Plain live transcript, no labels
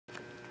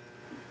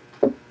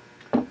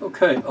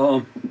Okay,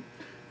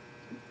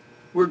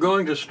 we're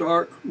going to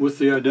start with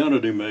the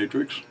identity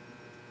matrix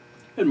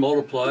and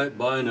multiply it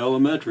by an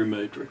elementary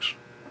matrix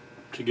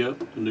to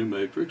get a new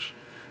matrix.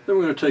 Then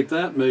we're going to take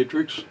that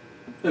matrix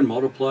and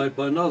multiply it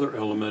by another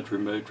elementary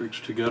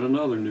matrix to get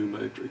another new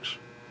matrix,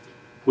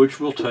 which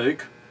we'll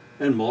take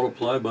and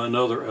multiply by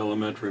another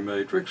elementary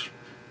matrix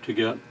to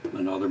get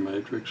another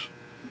matrix.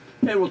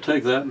 And we'll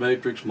take that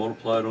matrix,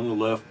 multiply it on the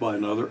left by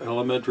another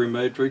elementary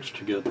matrix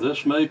to get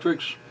this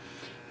matrix.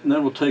 And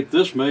then we'll take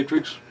this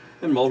matrix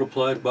and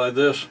multiply it by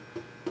this.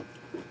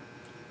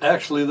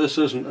 Actually, this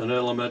isn't an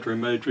elementary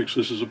matrix.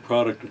 This is a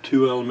product of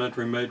two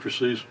elementary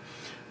matrices,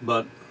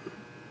 but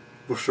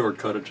we'll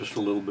shortcut it just a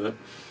little bit.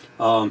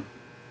 And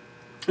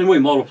we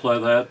multiply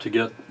that to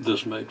get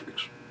this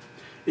matrix.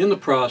 In the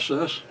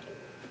process,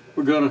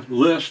 we're going to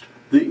list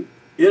the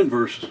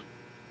inverse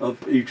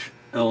of each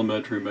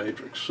elementary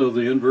matrix. So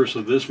the inverse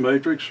of this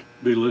matrix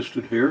will be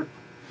listed here.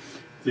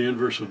 The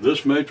inverse of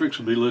this matrix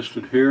will be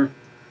listed here.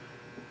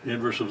 The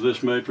inverse of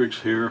this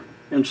matrix here,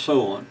 and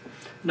so on.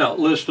 Now,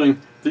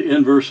 listing the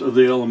inverse of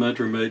the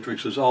elementary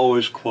matrix is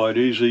always quite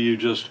easy. You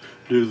just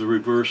do the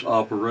reverse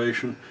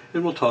operation,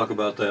 and we'll talk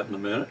about that in a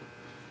minute.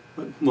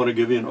 But I want to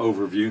give you an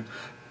overview.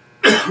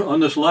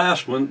 On this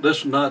last one,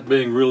 this not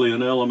being really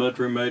an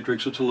elementary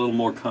matrix, it's a little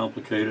more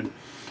complicated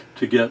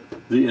to get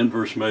the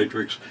inverse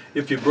matrix.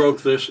 If you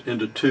broke this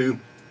into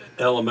two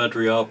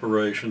elementary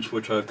operations,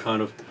 which I've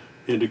kind of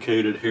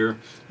indicated here,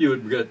 you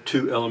would get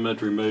two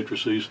elementary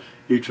matrices,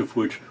 each of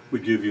which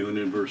would give you an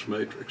inverse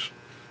matrix.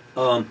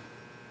 Now,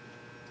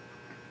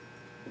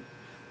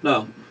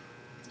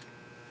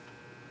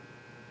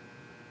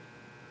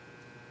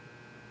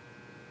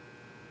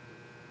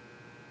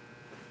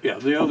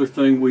 the other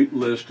thing we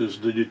list is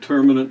the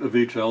determinant of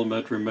each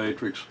elementary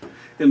matrix.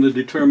 And the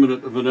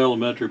determinant of an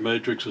elementary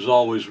matrix is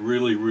always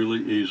really,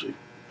 really easy.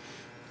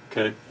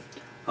 Okay?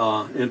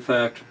 In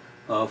fact,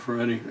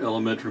 for any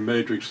elementary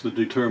matrix, the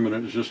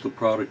determinant is just the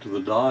product of the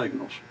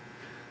diagonals.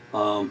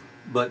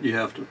 But you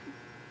have to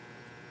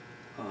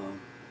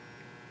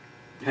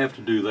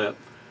do that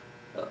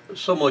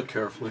somewhat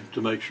carefully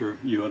to make sure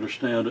you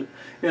understand it.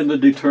 And the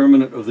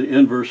determinant of the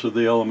inverse of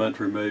the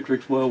elementary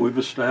matrix, well, we've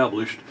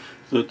established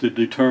that the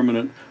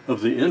determinant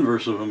of the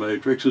inverse of a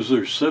matrix is the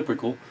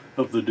reciprocal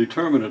of the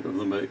determinant of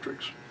the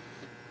matrix.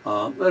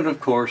 And of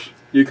course,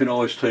 you can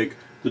always take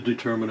the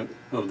determinant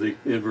of the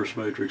inverse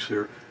matrix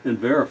here and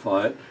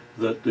verify it,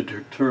 that the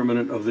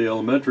determinant of the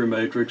elementary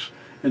matrix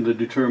and the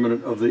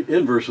determinant of the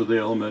inverse of the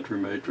elementary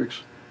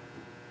matrix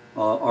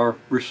are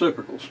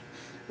reciprocals.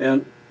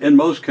 And in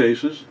most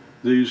cases,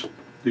 these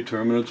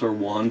determinants are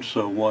 1,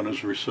 so 1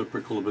 is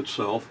reciprocal of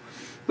itself.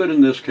 But in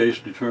this case,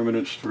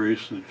 determinant's 3,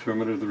 so the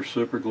determinant of the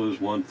reciprocal is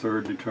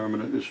 1/3,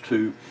 determinant is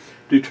 2,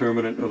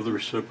 determinant of the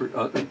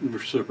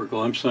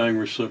reciprocal, I'm saying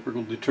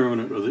reciprocal,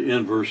 determinant of the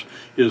inverse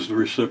is the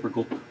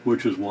reciprocal,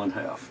 which is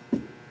 1/2.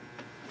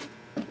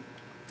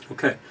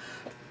 Okay.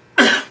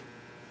 The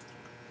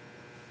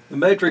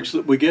matrix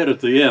that we get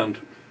at the end,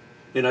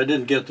 and I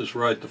didn't get this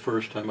right the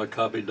first time, I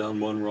copied down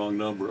one wrong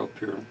number up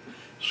here and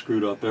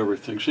screwed up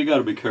everything. So you got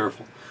to be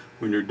careful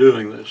when you're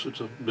doing this. It's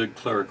a big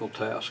clerical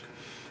task.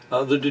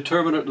 The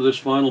determinant of this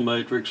final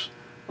matrix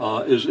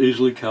is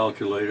easily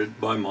calculated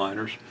by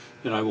minors,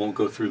 and I won't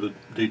go through the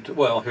detail.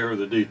 Well, here are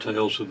the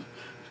details of the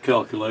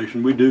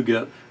calculation. We do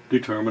get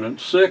determinant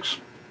 6,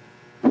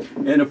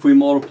 and if we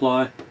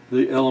multiply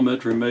the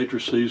elementary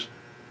matrices,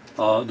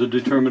 the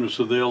determinants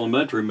of the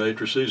elementary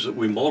matrices that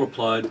we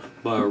multiplied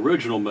by our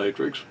original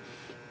matrix,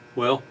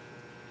 well,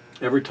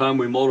 every time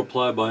we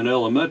multiply by an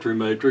elementary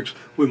matrix,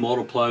 we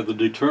multiply the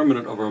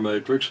determinant of our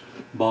matrix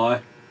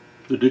by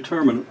the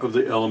determinant of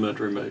the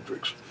elementary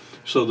matrix.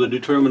 So the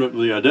determinant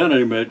of the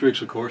identity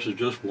matrix, of course, is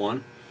just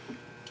 1.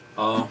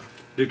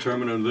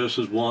 Determinant of this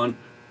is 1.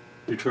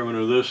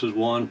 Determinant of this is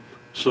 1.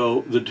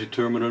 So the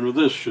determinant of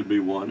this should be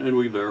 1, and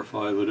we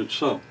verify that it's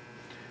so.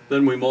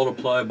 Then we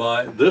multiply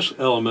by this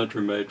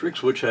elementary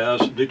matrix, which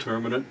has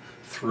determinant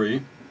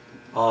 3.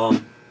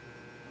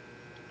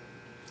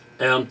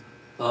 And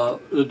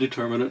the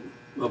determinant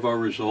of our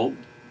result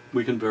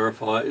we can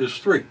verify is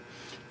 3.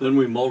 Then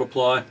we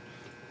multiply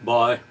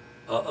by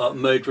a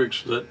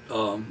matrix that,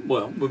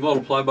 we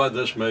multiply by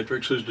this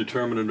matrix whose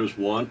determinant is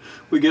 1.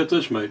 We get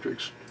this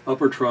matrix,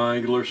 upper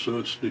triangular, so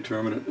its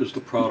determinant is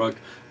the product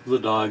of the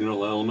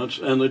diagonal elements,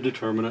 and the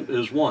determinant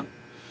is 1.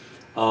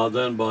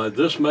 Then by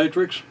this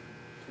matrix,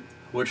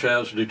 which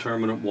has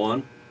determinant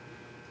 1,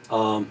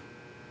 I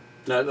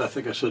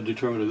think I said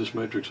determinant of this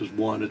matrix is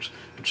 1, it's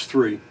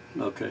 3.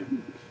 Okay,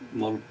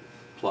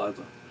 multiply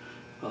the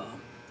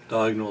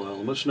diagonal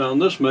elements. Now in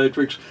this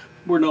matrix,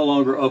 we're no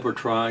longer upper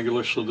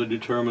triangular, so the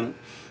determinant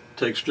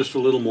takes just a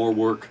little more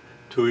work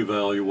to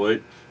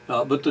evaluate,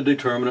 but the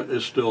determinant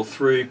is still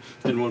 3,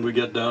 and when we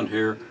get down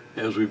here,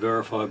 as we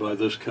verify by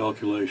this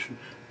calculation,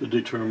 the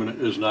determinant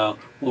is now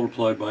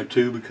multiplied by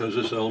 2 because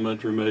this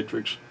elementary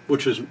matrix,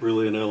 which isn't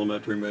really an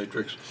elementary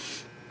matrix,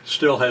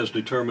 still has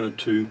determinant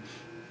 2,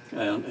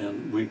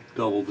 and we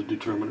double the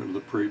determinant of the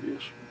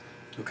previous.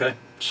 Okay,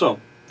 so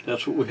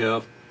that's what we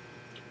have.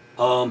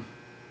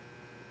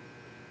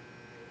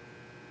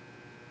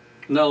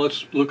 Now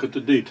let's look at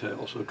the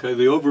details. Okay,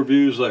 the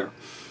overview's there.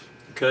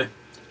 Okay,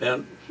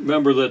 and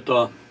remember that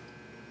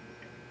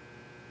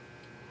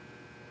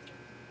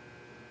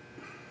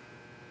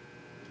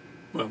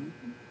well,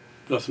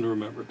 nothing to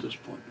remember at this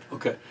point.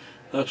 Okay,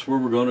 that's where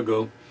we're going to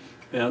go,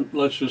 and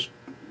let's just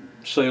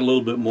say a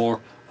little bit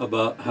more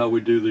about how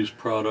we do these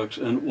products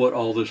and what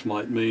all this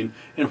might mean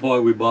and why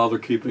we bother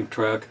keeping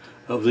track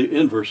of the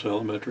inverse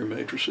elementary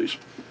matrices.